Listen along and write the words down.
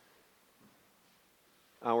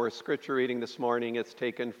Our scripture reading this morning is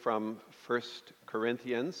taken from 1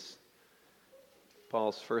 Corinthians,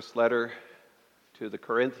 Paul's first letter to the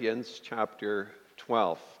Corinthians, chapter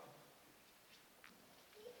 12.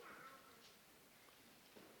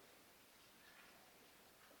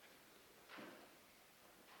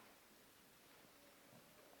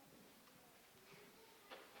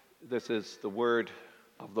 This is the word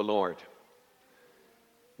of the Lord.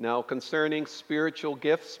 Now concerning spiritual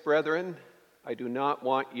gifts, brethren, I do not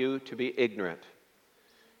want you to be ignorant.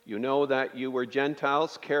 You know that you were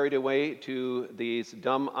Gentiles carried away to these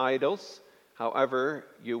dumb idols, however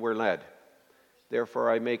you were led.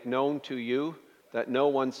 Therefore I make known to you that no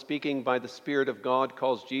one speaking by the Spirit of God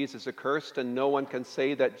calls Jesus accursed, and no one can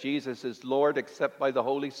say that Jesus is Lord except by the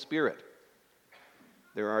Holy Spirit.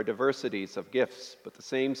 There are diversities of gifts, but the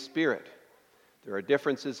same Spirit. There are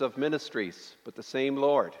differences of ministries, but the same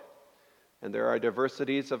Lord. And there are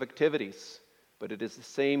diversities of activities, but it is the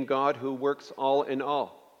same God who works all in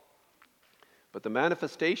all. But the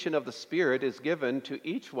manifestation of the Spirit is given to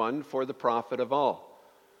each one for the profit of all.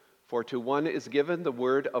 For to one is given the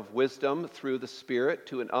word of wisdom through the Spirit,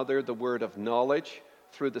 to another the word of knowledge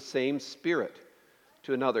through the same Spirit,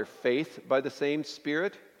 to another faith by the same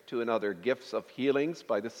Spirit, to another gifts of healings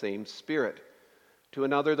by the same Spirit, to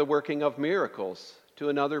another the working of miracles, to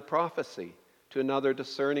another prophecy, to another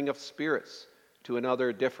discerning of spirits, to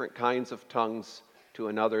another different kinds of tongues, to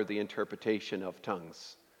another the interpretation of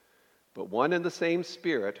tongues. But one and the same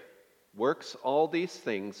Spirit works all these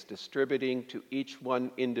things, distributing to each one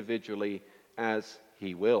individually as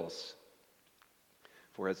he wills.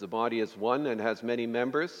 For as the body is one and has many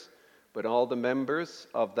members, but all the members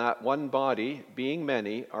of that one body, being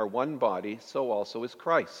many, are one body, so also is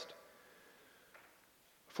Christ.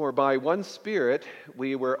 For by one Spirit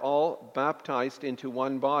we were all baptized into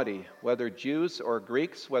one body, whether Jews or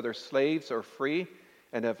Greeks, whether slaves or free,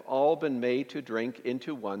 and have all been made to drink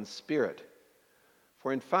into one Spirit.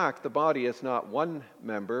 For in fact the body is not one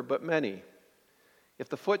member, but many. If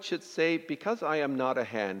the foot should say, because I am not a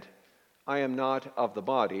hand, I am not of the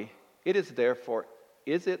body, is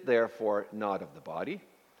it therefore not of the body?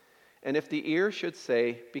 And if the ear should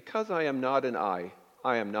say, because I am not an eye,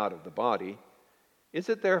 I am not of the body, is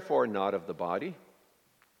it therefore not of the body?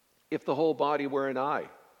 If the whole body were an eye,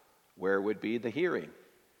 where would be the hearing?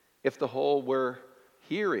 If the whole were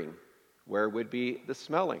hearing, where would be the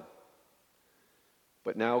smelling?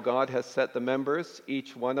 But now God has set the members,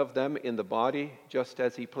 each one of them, in the body just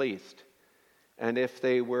as he pleased. And if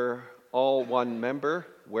they were all one member,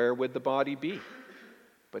 where would the body be?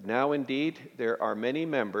 But now indeed there are many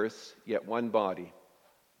members, yet one body.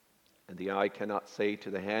 And the eye cannot say to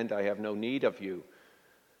the hand, I have no need of you,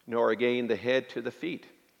 nor again the head to the feet,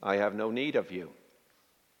 I have no need of you.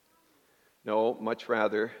 No, much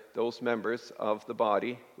rather, those members of the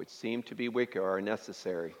body which seem to be weaker are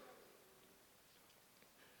necessary.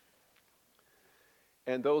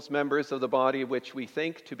 And those members of the body which we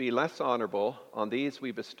think to be less honorable, on these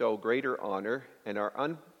we bestow greater honor, and our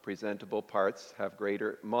unpresentable parts have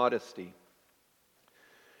greater modesty.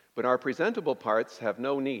 But our presentable parts have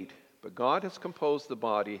no need, but God has composed the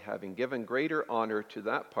body, having given greater honor to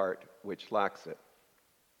that part which lacks it,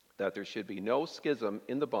 that there should be no schism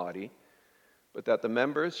in the body, but that the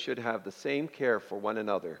members should have the same care for one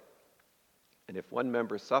another. And if one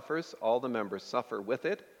member suffers, all the members suffer with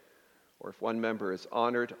it, or if one member is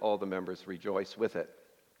honored, all the members rejoice with it.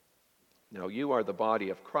 Now you are the body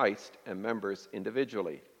of Christ, and members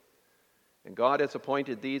individually. And God has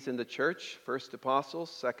appointed these in the church, first apostles,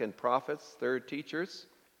 second prophets, third teachers,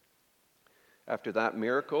 after that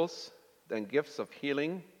miracles, then gifts of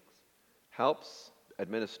healing, helps,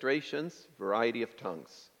 administrations, variety of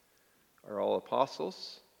tongues. Are all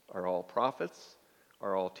apostles? Are all prophets?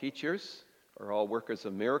 Are all teachers? Are all workers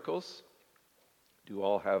of miracles? Do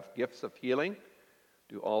all have gifts of healing?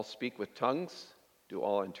 Do all speak with tongues? Do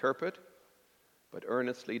all interpret? But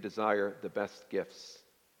earnestly desire the best gifts,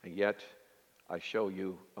 and yet I show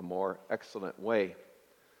you a more excellent way.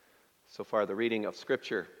 So far, the reading of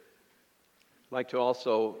Scripture. I'd like to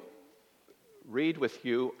also read with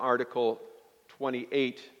you Article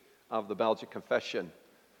 28 of the Belgic Confession,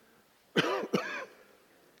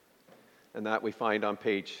 and that we find on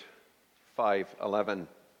page 511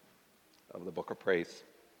 of the Book of Praise.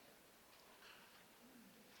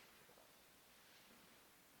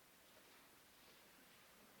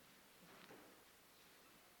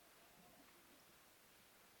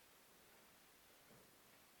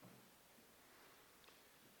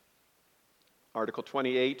 Article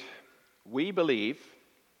 28, we believe,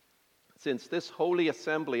 since this holy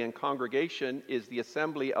assembly and congregation is the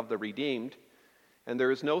assembly of the redeemed, and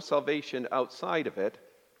there is no salvation outside of it,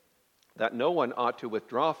 that no one ought to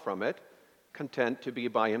withdraw from it, content to be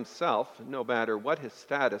by himself, no matter what his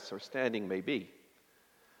status or standing may be.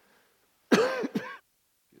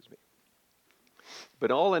 Excuse me.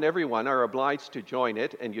 But all and everyone are obliged to join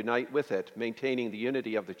it and unite with it, maintaining the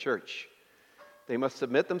unity of the church. They must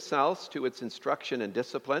submit themselves to its instruction and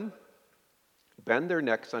discipline, bend their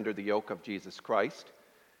necks under the yoke of Jesus Christ,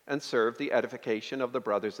 and serve the edification of the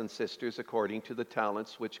brothers and sisters according to the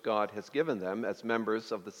talents which God has given them as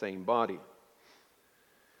members of the same body.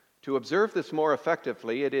 To observe this more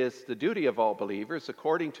effectively, it is the duty of all believers,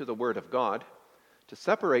 according to the Word of God, to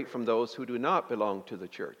separate from those who do not belong to the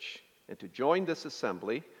church, and to join this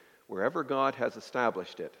assembly wherever God has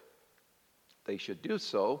established it. They should do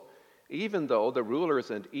so, even though the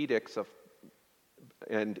rulers and edicts of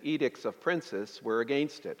princes were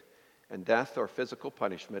against it, and death or physical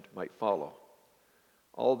punishment might follow.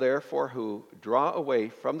 All therefore who draw away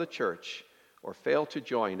from the church or fail to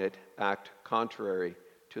join it act contrary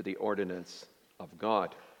to the ordinance of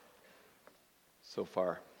God. So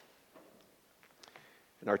far.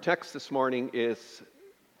 And our text this morning is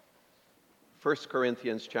 1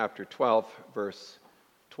 Corinthians chapter 12, verse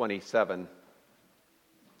 27.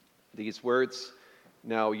 These words,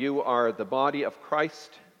 "Now you are the body of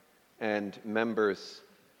Christ and members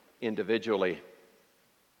individually."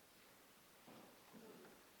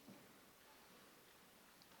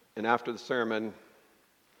 And after the sermon,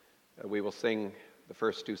 we will sing the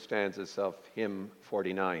first two stanzas of hymn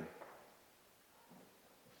 49.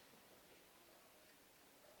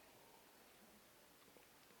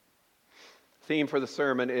 Theme for the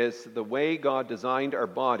sermon is "The way God designed our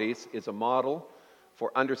bodies is a model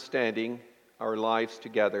for understanding our lives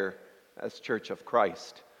together as Church of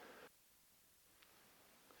Christ."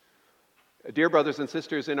 Dear brothers and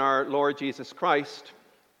sisters in our Lord Jesus Christ,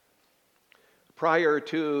 prior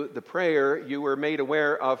to the prayer, you were made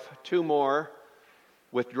aware of two more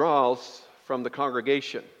withdrawals from the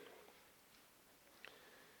congregation.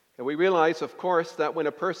 And we realize, of course, that when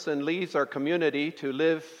a person leaves our community to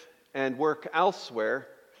live and work elsewhere,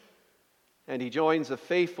 and he joins a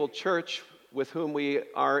faithful church with whom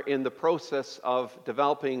we are in the process of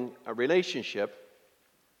developing a relationship,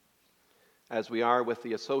 as we are with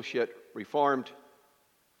the Associate Reformed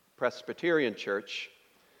Presbyterian Church,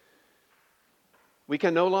 he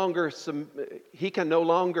can no longer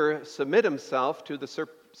submit himself to the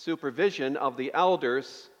supervision of the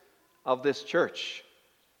elders of this church.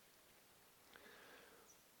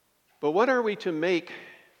 But what are we to make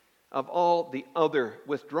of all the other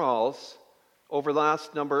withdrawals over the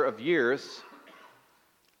last number of years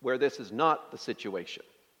where this is not the situation?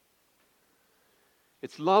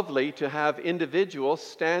 It's lovely to have individuals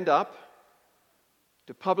stand up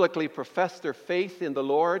to publicly profess their faith in the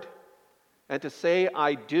Lord and to say,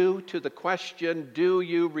 "I do," to the question, do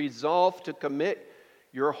you resolve to commit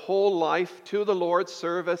your whole life to the Lord's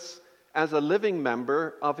service as a living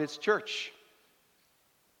member of His church?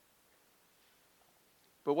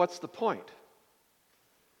 But what's the point?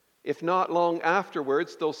 If not long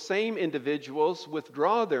afterwards, those same individuals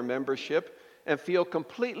withdraw their membership and feel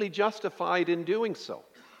completely justified in doing so.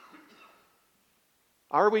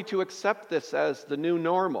 Are we to accept this as the new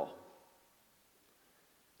normal?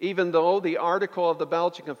 Even though the article of the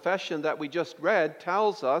Belgic Confession that we just read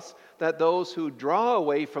tells us that those who draw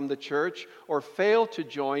away from the church or fail to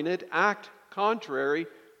join it act contrary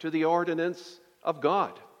to the ordinance of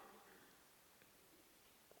God.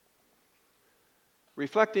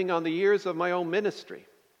 Reflecting on the years of my own ministry,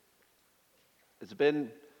 it's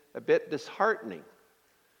been a bit disheartening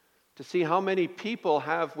to see how many people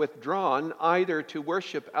have withdrawn either to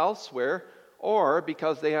worship elsewhere or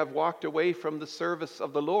because they have walked away from the service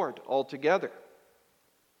of the Lord altogether.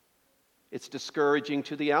 It's discouraging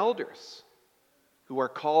to the elders who are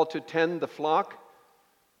called to tend the flock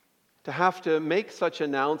to have to make such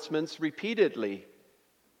announcements repeatedly,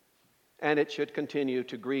 and it should continue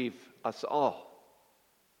to grieve us all.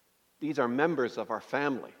 These are members of our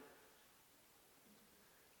family.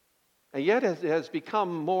 And yet it has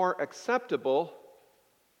become more acceptable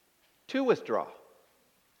to withdraw.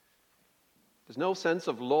 There's no sense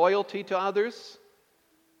of loyalty to others,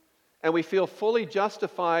 and we feel fully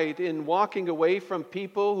justified in walking away from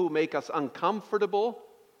people who make us uncomfortable,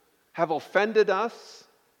 have offended us,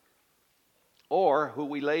 or who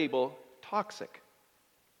we label toxic.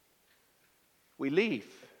 We leave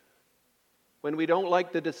when we don't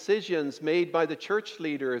like the decisions made by the church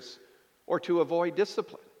leaders or to avoid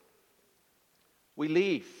discipline. We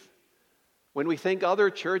leave when we think other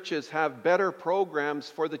churches have better programs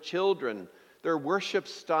for the children, their worship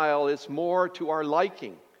style is more to our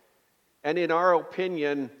liking, and in our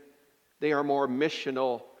opinion, they are more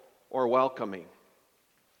missional or welcoming.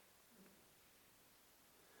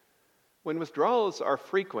 When withdrawals are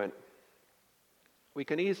frequent, we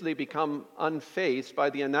can easily become unfazed by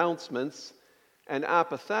the announcements and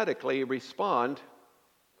apathetically respond,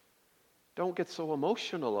 "Don't get so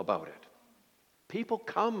emotional about it. People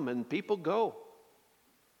come and people go."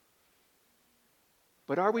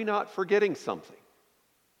 But are we not forgetting something?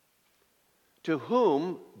 To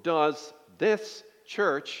whom does this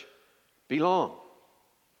church belong?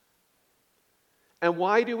 And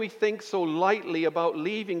why do we think so lightly about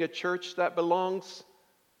leaving a church that belongs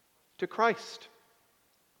to Christ?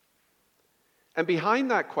 And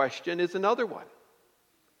behind that question is another one.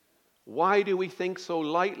 Why do we think so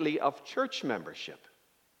lightly of church membership?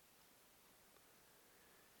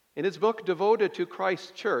 In his book devoted to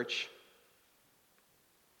Christ's church,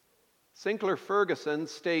 Sinclair Ferguson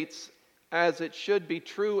states, "As it should be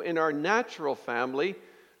true in our natural family,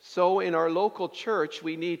 so in our local church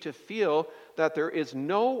we need to feel that there is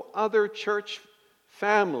no other church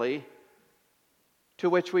family to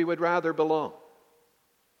which we would rather belong,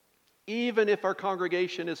 even if our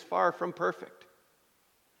congregation is far from perfect.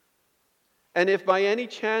 And if by any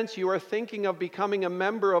chance you are thinking of becoming a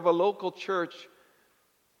member of a local church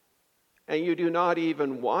and you do not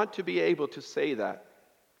even want to be able to say that,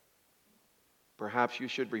 perhaps you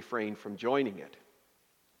should refrain from joining it.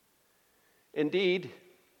 Indeed,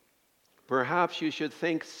 perhaps you should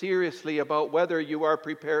think seriously about whether you are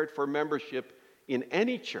prepared for membership in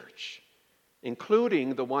any church,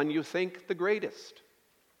 including the one you think the greatest.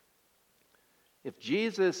 If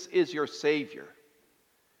Jesus is your Savior,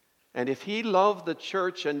 and if He loved the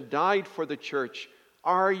church and died for the church,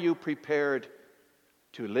 are you prepared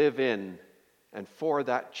to live in and for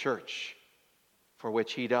that church for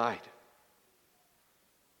which He died?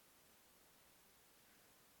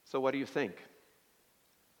 So what do you think?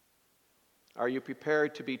 Are you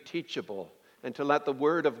prepared to be teachable and to let the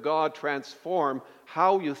Word of God transform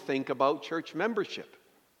how you think about church membership?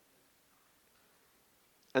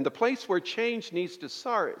 And the place where change needs to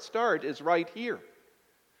start is right here,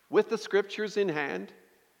 with the Scriptures in hand,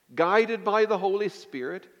 guided by the Holy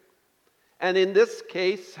Spirit, and in this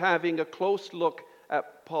case, having a close look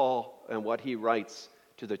at Paul and what he writes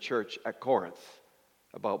to the church at Corinth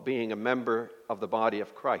about being a member of the body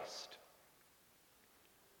of Christ.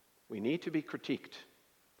 We need to be critiqued.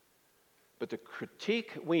 But the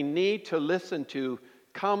critique we need to listen to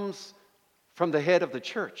comes from the head of the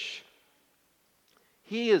church.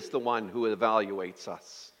 He is the one who evaluates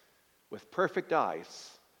us with perfect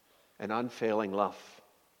eyes and unfailing love.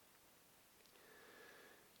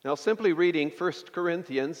 Now, simply reading 1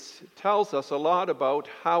 Corinthians tells us a lot about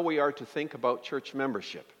how we are to think about church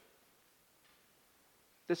membership.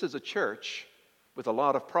 This is a church with a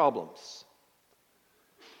lot of problems.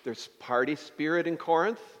 There's party spirit in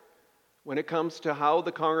Corinth when it comes to how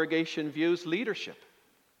the congregation views leadership.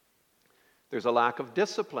 There's a lack of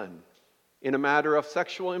discipline in a matter of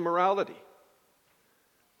sexual immorality.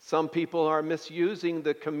 Some people are misusing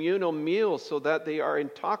the communal meal so that they are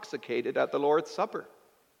intoxicated at the Lord's Supper.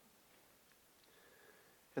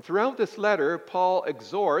 And throughout this letter, Paul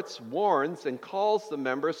exhorts, warns, and calls the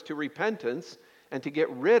members to repentance and to get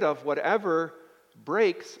rid of whatever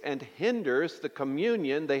breaks and hinders the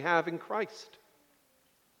communion they have in Christ.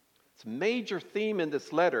 It's a major theme in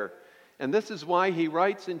this letter, and this is why he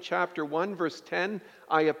writes in chapter 1, verse 10,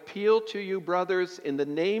 "I appeal to you, brothers, in the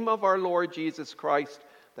name of our Lord Jesus Christ,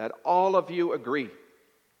 that all of you agree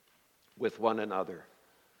with one another,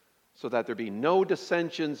 so that there be no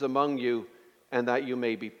dissensions among you, and that you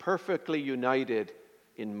may be perfectly united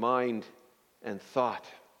in mind and thought."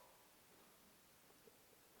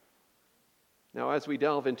 Now, as we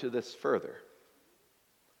delve into this further,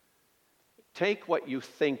 take what you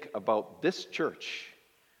think about this church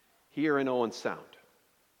here in Owen Sound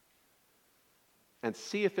and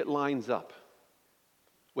see if it lines up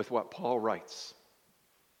with what Paul writes.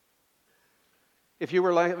 If you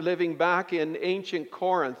were living back in ancient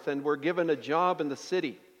Corinth and were given a job in the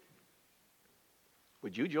city,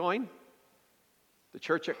 would you join the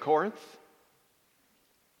church at Corinth?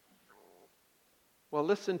 Well,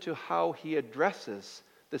 listen to how he addresses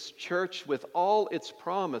this church with all its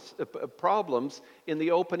problems in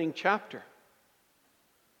the opening chapter.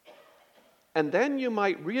 And then you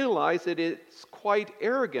might realize that it's quite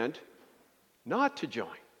arrogant not to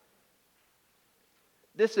join.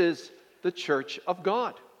 This is the church of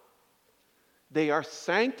God. They are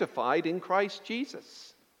sanctified in Christ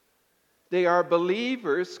Jesus. They are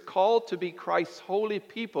believers called to be Christ's holy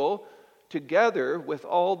people, together with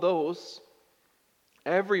all those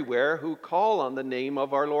everywhere who call on the name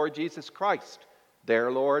of our Lord Jesus Christ,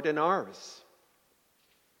 their Lord and ours.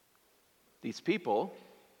 These people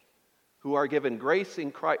who are given grace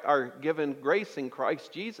in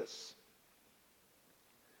Christ Jesus.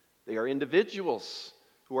 They are individuals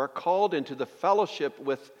who are called into the fellowship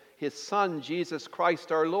with his Son, Jesus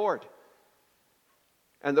Christ our Lord.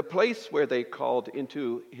 And the place where they called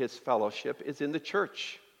into his fellowship is in the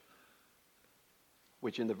church,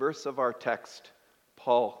 which in the verse of our text,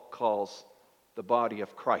 Paul calls the body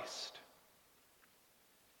of Christ.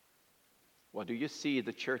 Well, do you see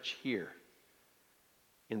the church here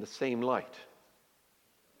in the same light?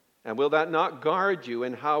 And will that not guard you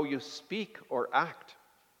in how you speak or act?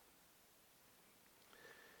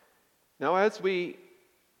 Now, as we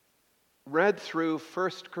read through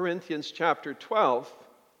 1 Corinthians chapter 12,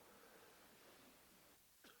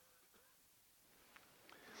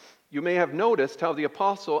 you may have noticed how the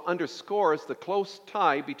apostle underscores the close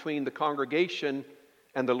tie between the congregation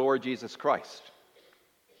and the Lord Jesus Christ.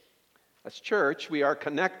 As church, we are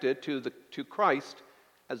connected to Christ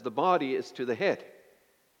as the body is to the head.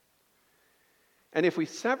 And if we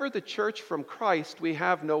sever the church from Christ, we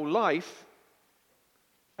have no life,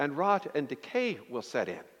 and rot and decay will set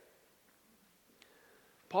in.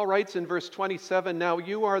 Paul writes in verse 27, "Now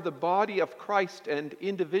you are the body of Christ and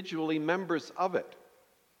individually members of it."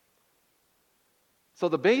 So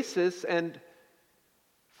the basis and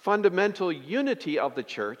fundamental unity of the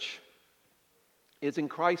church is in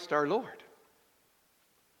Christ our Lord.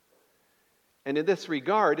 And in this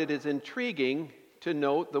regard, it is intriguing to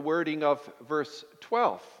note the wording of verse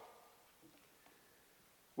 12,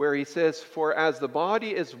 where he says, "For as the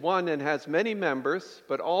body is one and has many members,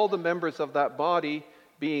 but all the members of that body,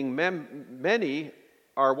 being many,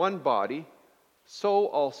 are one body, so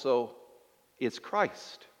also is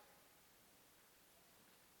Christ."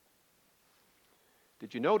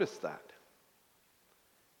 Did you notice that?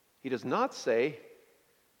 He does not say,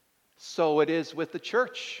 "So it is with the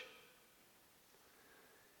church."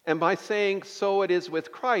 And by saying, "So it is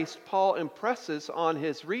with Christ," Paul impresses on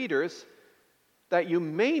his readers that you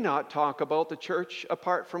may not talk about the church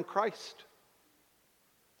apart from Christ.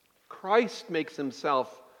 Christ makes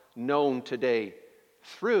himself known today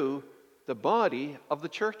through the body of the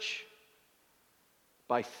church.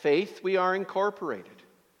 By faith we are incorporated,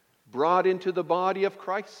 brought into the body of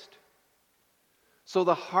Christ. So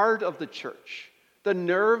the heart of the church, the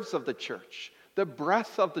nerves of the church, the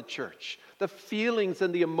breath of the church, the feelings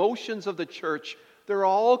and the emotions of the church, they're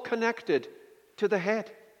all connected to the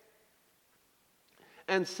head.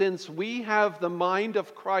 And since we have the mind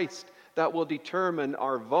of Christ, that will determine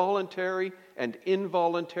our voluntary and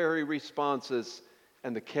involuntary responses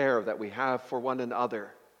and the care that we have for one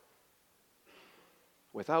another.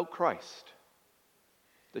 Without Christ,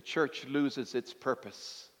 the church loses its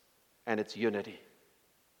purpose and its unity.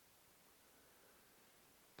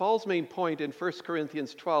 Paul's main point in 1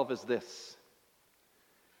 Corinthians 12 is this: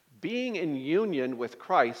 being in union with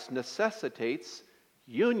Christ necessitates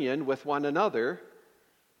union with one another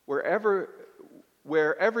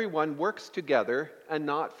where everyone works together and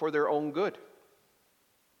not for their own good.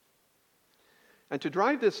 And to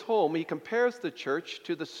drive this home, he compares the church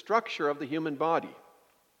to the structure of the human body.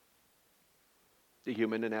 The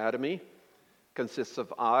human anatomy consists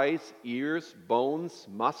of eyes, ears, bones,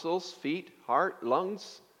 muscles, feet, heart,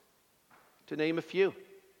 lungs, to name a few.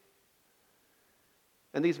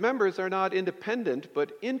 And these members are not independent,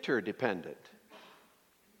 but interdependent.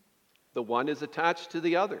 The one is attached to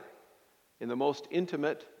the other in the most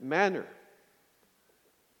intimate manner.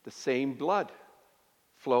 The same blood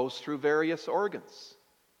flows through various organs.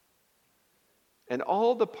 And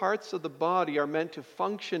all the parts of the body are meant to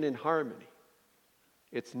function in harmony.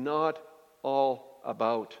 It's not all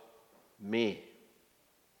about me.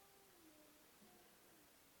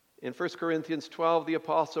 In 1 Corinthians 12, the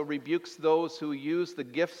apostle rebukes those who use the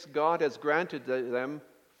gifts God has granted them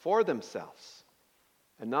for themselves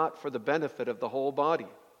and not for the benefit of the whole body.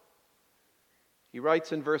 He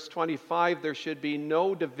writes in verse 25, "There should be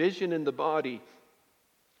no division in the body,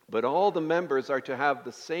 but all the members are to have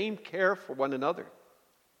the same care for one another."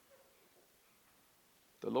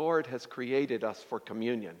 The Lord has created us for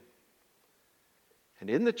communion. And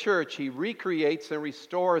in the church, he recreates and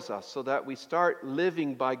restores us so that we start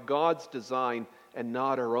living by God's design and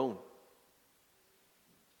not our own.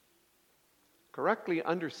 Correctly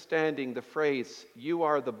understanding the phrase, "You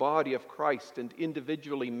are the body of Christ and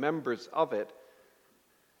individually members of it,"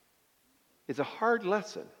 is a hard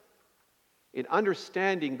lesson in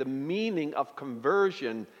understanding the meaning of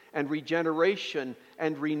conversion and regeneration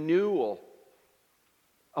and renewal,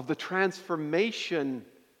 of the transformation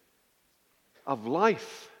of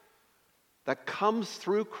life that comes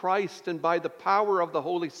through Christ and by the power of the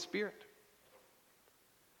Holy Spirit.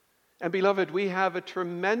 And beloved, we have a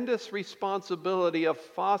tremendous responsibility of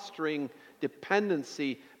fostering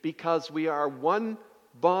dependency because we are one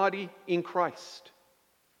body in Christ.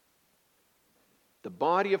 The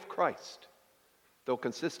body of Christ, though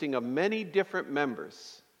consisting of many different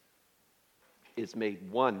members, is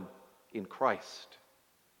made one in Christ.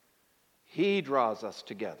 He draws us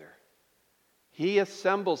together. He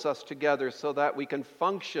assembles us together so that we can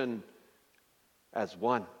function as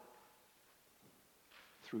one.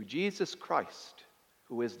 Through Jesus Christ,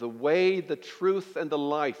 who is the way, the truth, and the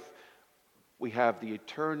life, we have the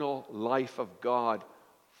eternal life of God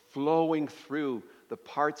flowing through the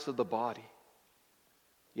parts of the body.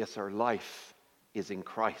 Yes, our life is in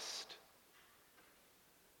Christ.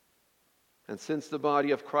 And since the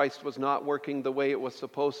body of Christ was not working the way it was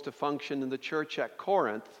supposed to function in the church at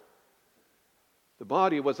Corinth, the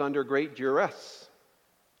body was under great duress.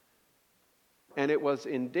 And it was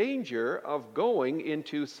in danger of going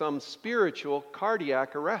into some spiritual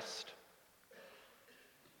cardiac arrest.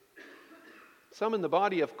 Some in the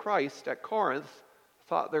body of Christ at Corinth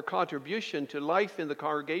thought their contribution to life in the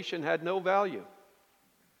congregation had no value.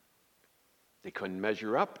 They couldn't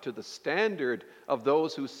measure up to the standard of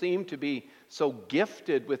those who seemed to be so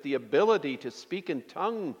gifted with the ability to speak in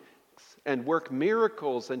tongues and work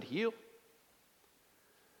miracles and heal.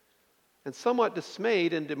 And somewhat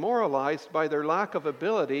dismayed and demoralized by their lack of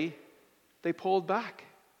ability, they pulled back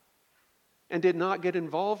and did not get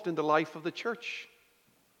involved in the life of the church.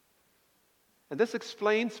 And this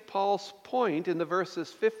explains Paul's point in the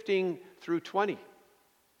verses 15 through 20.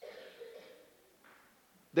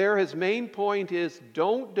 There, his main point is,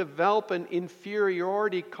 don't develop an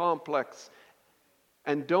inferiority complex,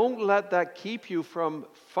 and don't let that keep you from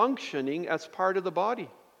functioning as part of the body.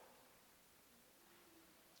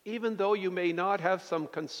 Even though you may not have some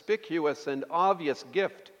conspicuous and obvious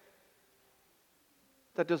gift,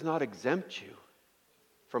 that does not exempt you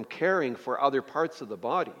from caring for other parts of the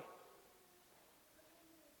body.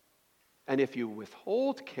 And if you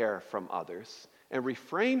withhold care from others and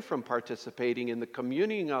refrain from participating in the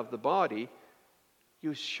communing of the body,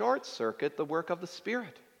 you short-circuit the work of the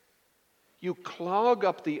Spirit. You clog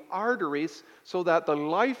up the arteries so that the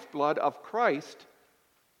lifeblood of Christ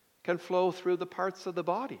can flow through the parts of the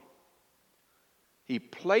body. He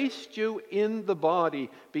placed you in the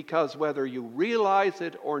body because whether you realize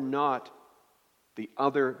it or not, the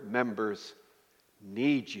other members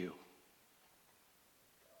need you.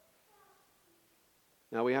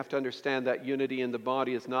 Now we have to understand that unity in the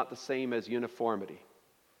body is not the same as uniformity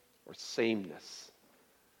or sameness.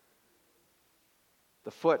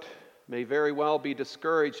 The foot may very well be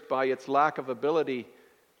discouraged by its lack of ability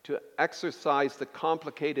to exercise the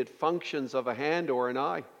complicated functions of a hand or an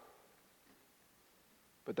eye.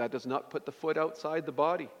 But that does not put the foot outside the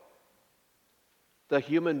body. The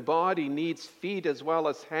human body needs feet as well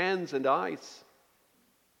as hands and eyes.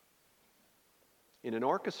 In an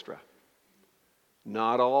orchestra,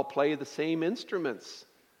 not all play the same instruments,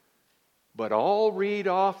 but all read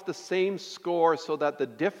off the same score so that the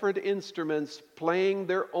different instruments playing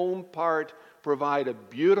their own part provide a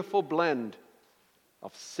beautiful blend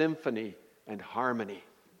of symphony and harmony.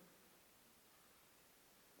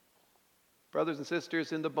 Brothers and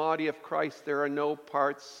sisters, in the body of Christ, there are no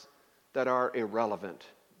parts that are irrelevant,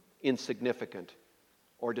 insignificant,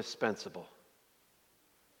 or dispensable.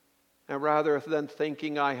 And rather than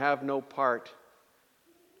thinking I have no part,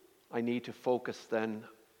 I need to focus then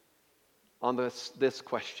on this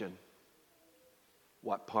question: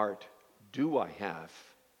 what part do I have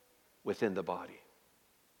within the body?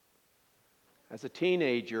 As a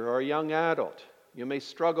teenager or a young adult, you may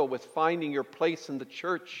struggle with finding your place in the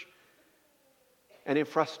church. And in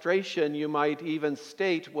frustration, you might even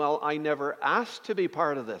state, well, I never asked to be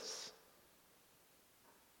part of this.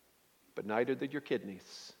 But neither did your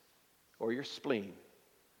kidneys, or your spleen,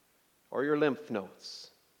 or your lymph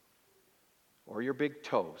nodes, or your big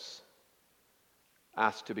toes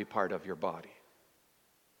ask to be part of your body.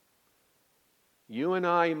 You and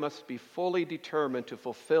I must be fully determined to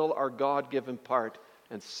fulfill our God-given part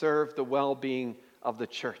and serve the well-being of the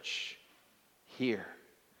church here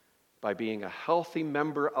by being a healthy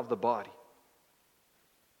member of the body.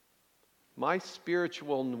 My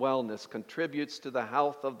spiritual wellness contributes to the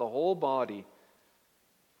health of the whole body,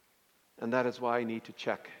 and that is why I need to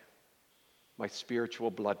check my spiritual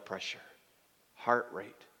blood pressure, heart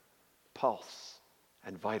rate, pulse,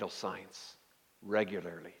 and vital signs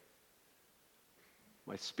regularly.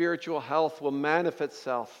 My spiritual health will manifest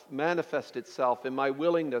itself in my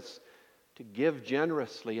willingness to give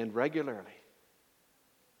generously and regularly.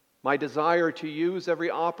 My desire to use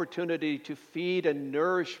every opportunity to feed and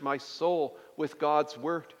nourish my soul with God's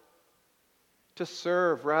Word. to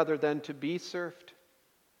serve rather than to be served,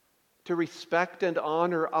 to respect and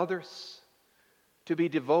honor others, to be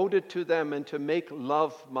devoted to them, and to make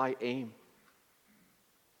love my aim.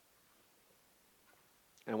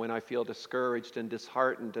 And when I feel discouraged and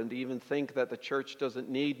disheartened and even think that the church doesn't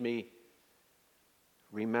need me,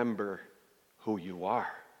 remember who you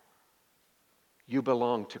are. You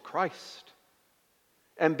belong to Christ.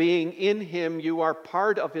 And being in Him, you are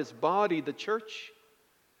part of His body, the church.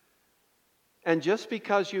 And just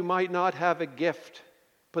because you might not have a gift,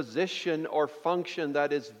 position, or function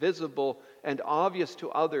that is visible and obvious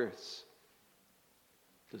to others,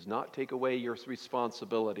 does not take away your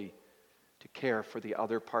responsibility to care for the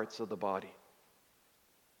other parts of the body.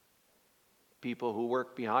 People who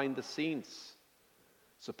work behind the scenes,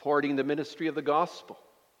 supporting the ministry of the gospel,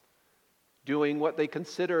 doing what they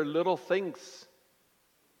consider little things,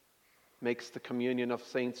 makes the communion of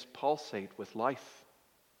saints pulsate with life.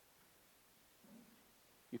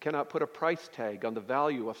 You cannot put a price tag on the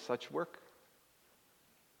value of such work.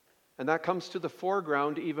 And that comes to the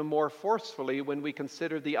foreground even more forcefully when we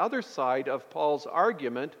consider the other side of Paul's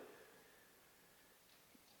argument.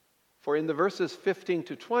 For in the verses 15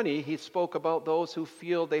 to 20, he spoke about those who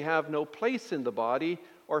feel they have no place in the body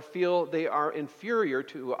or feel they are inferior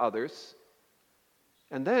to others.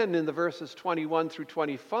 And then in the verses 21 through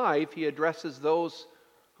 25, he addresses those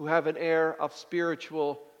who have an air of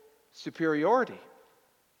spiritual superiority.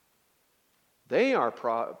 They are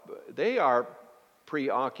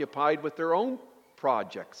preoccupied with their own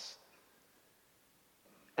projects.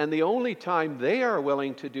 And the only time they are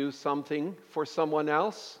willing to do something for someone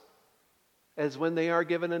else is when they are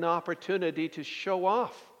given an opportunity to show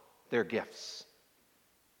off their gifts,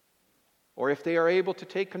 or if they are able to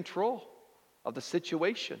take control of the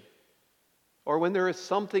situation, or when there is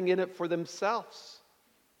something in it for themselves.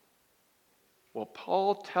 Well,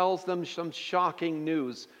 Paul tells them some shocking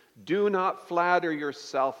news. Do not flatter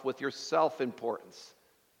yourself with your self-importance.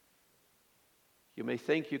 You may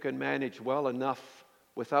think you can manage well enough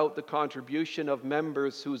without the contribution of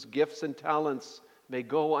members whose gifts and talents may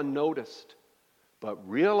go unnoticed. But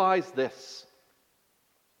realize this: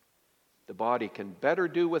 the body can better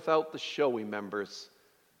do without the showy members,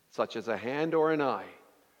 such as a hand or an eye,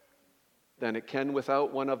 than it can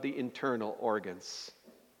without one of the internal organs.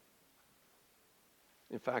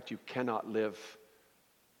 In fact, you cannot live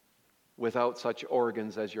without such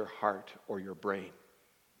organs as your heart or your brain.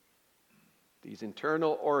 These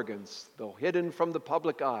internal organs, though hidden from the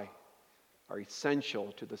public eye, are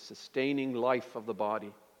essential to the sustaining life of the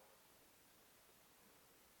body.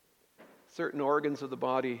 Certain organs of the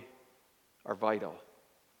body are vital,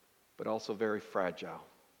 but also very fragile.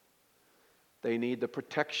 They need the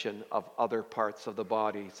protection of other parts of the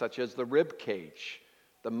body, such as the rib cage,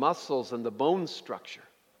 the muscles, and the bone structure.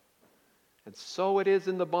 And so it is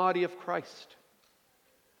in the body of Christ.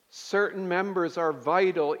 Certain members are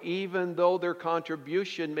vital even though their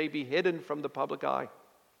contribution may be hidden from the public eye.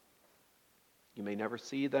 You may never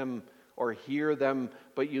see them or hear them,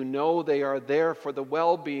 but you know they are there for the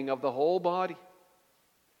well-being of the whole body.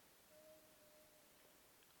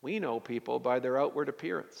 We know people by their outward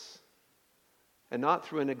appearance and not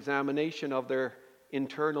through an examination of their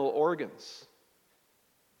internal organs.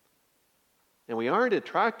 And we aren't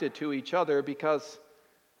attracted to each other because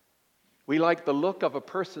we like the look of a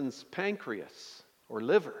person's pancreas or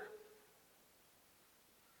liver.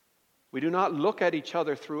 We do not look at each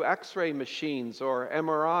other through X-ray machines or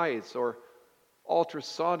MRIs or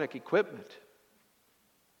ultrasonic equipment.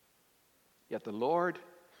 Yet the Lord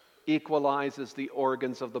equalizes the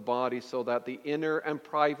organs of the body so that the inner and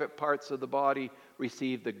private parts of the body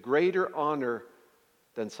receive the greater honor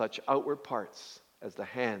than such outward parts as the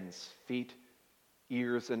hands, feet,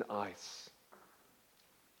 ears, and eyes.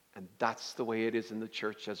 And that's the way it is in the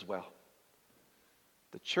church as well.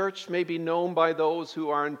 The church may be known by those who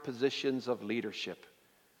are in positions of leadership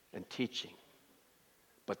and teaching,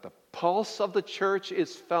 but the pulse of the church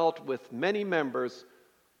is felt with many members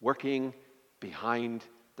working behind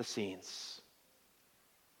the scenes.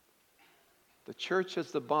 The church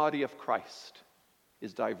as the body of Christ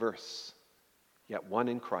is diverse, yet one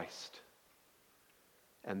in Christ.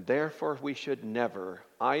 And therefore we should never,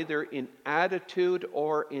 either in attitude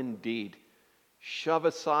or in deed, shove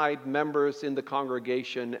aside members in the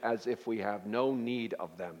congregation as if we have no need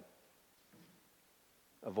of them.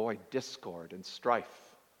 Avoid discord and strife.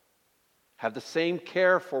 Have the same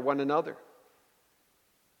care for one another.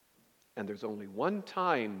 And there's only one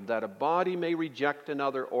time that a body may reject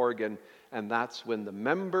another organ, and that's when the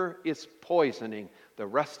member is poisoning the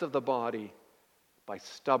rest of the body by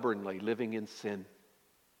stubbornly living in sin.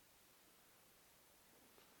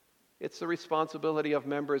 It's the responsibility of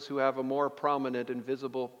members who have a more prominent and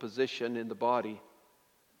visible position in the body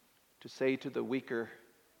to say to the weaker,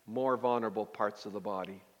 more vulnerable parts of the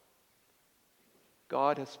body,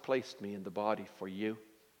 God has placed me in the body for you,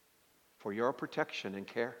 for your protection and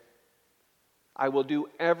care. I will do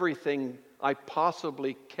everything I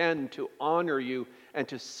possibly can to honor you and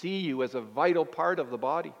to see you as a vital part of the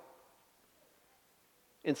body.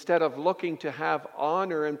 Instead of looking to have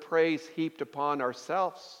honor and praise heaped upon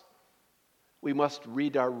ourselves, we must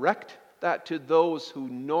redirect that to those who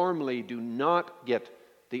normally do not get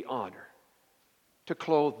the honor, to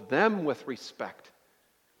clothe them with respect,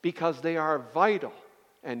 because they are vital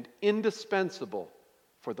and indispensable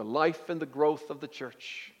for the life and the growth of the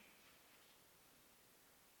church.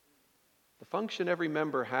 The function every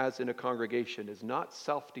member has in a congregation is not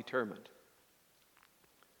self-determined.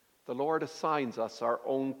 The Lord assigns us our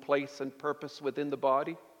own place and purpose within the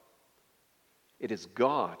body. It is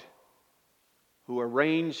God who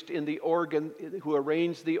arranged the organs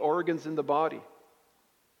in the body.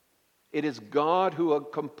 It is God who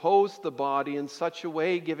composed the body in such a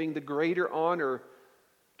way, giving the greater honor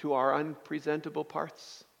to our unpresentable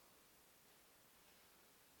parts.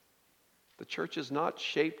 The church is not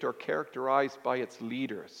shaped or characterized by its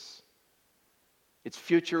leaders. Its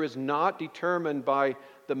future is not determined by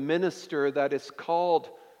the minister that is called,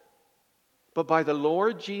 but by the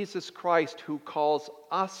Lord Jesus Christ, who calls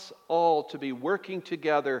us all to be working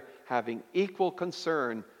together, having equal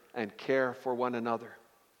concern and care for one another.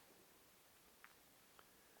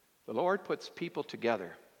 The Lord puts people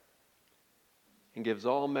together and gives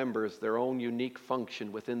all members their own unique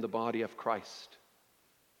function within the body of Christ.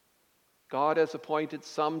 God has appointed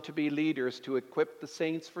some to be leaders to equip the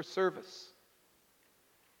saints for service.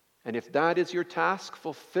 And if that is your task,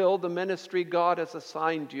 fulfill the ministry God has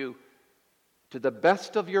assigned you to the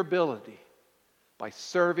best of your ability by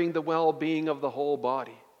serving the well-being of the whole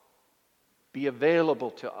body. Be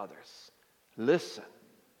available to others. Listen.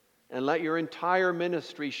 And let your entire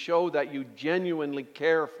ministry show that you genuinely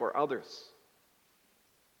care for others.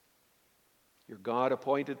 Your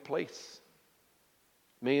God-appointed place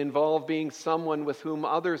may involve being someone with whom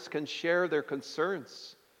others can share their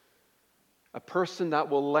concerns, a person that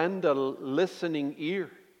will lend a listening ear,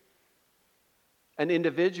 an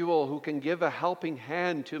individual who can give a helping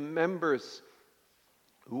hand to members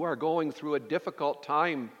who are going through a difficult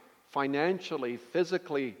time financially,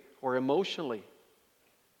 physically, or emotionally.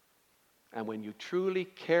 And when you truly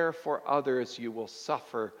care for others, you will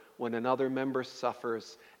suffer when another member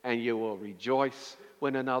suffers, and you will rejoice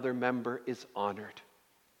when another member is honored.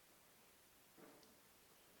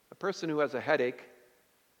 A person who has a headache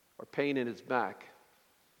or pain in his back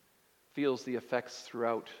feels the effects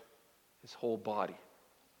throughout his whole body.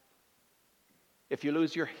 If you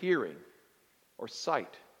lose your hearing or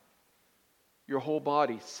sight, your whole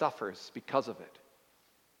body suffers because of it.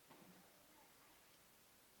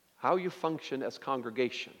 How you function as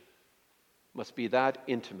congregation must be that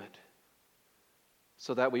intimate,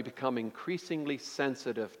 so that we become increasingly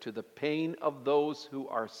sensitive to the pain of those who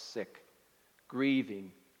are sick,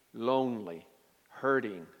 grieving, lonely,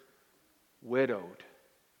 hurting, widowed,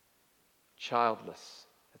 childless,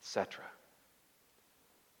 etc.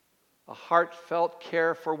 A heartfelt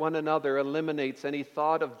care for one another eliminates any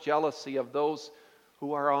thought of jealousy of those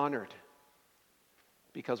who are honored,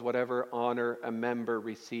 because whatever honor a member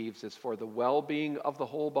receives is for the well-being of the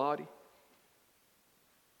whole body.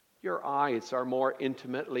 Your eyes are more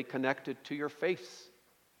intimately connected to your face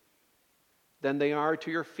than they are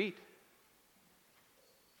to your feet.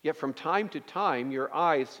 Yet from time to time, your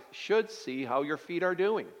eyes should see how your feet are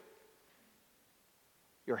doing.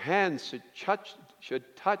 Your hands should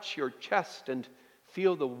touch your chest and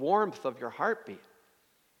feel the warmth of your heartbeat.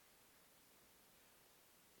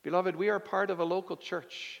 Beloved, we are part of a local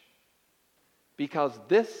church because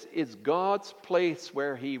this is God's place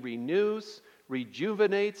where He renews,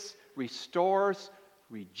 rejuvenates, restores,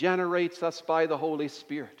 regenerates us by the Holy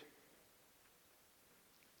Spirit.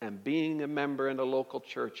 And being a member in a local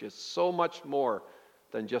church is so much more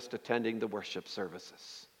than just attending the worship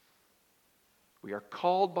services. We are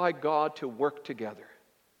called by God to work together,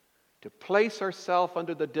 to place ourselves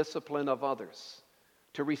under the discipline of others,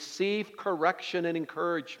 to receive correction and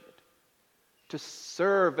encouragement, to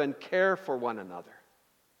serve and care for one another.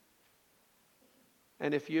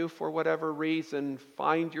 And if you, for whatever reason,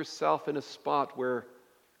 find yourself in a spot where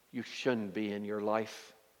you shouldn't be in your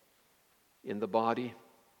life, in the body,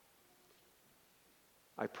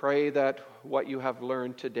 I pray that what you have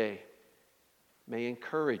learned today may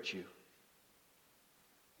encourage you,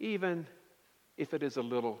 even if it is a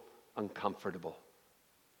little uncomfortable.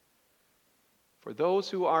 For those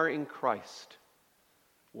who are in Christ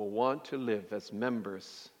will want to live as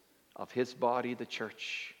members of his body, the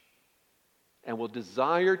church, and will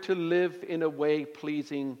desire to live in a way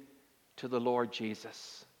pleasing to the Lord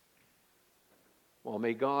Jesus. Well,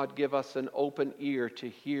 may God give us an open ear to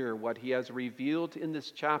hear what he has revealed in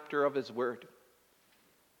this chapter of his word,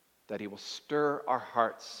 that he will stir our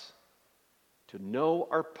hearts to know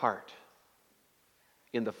our part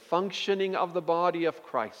in the functioning of the body of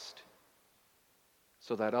Christ,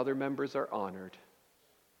 so that other members are honored,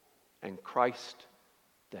 and Christ,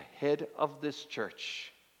 the head of this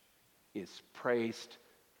church, is praised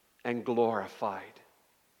and glorified.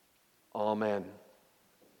 Amen.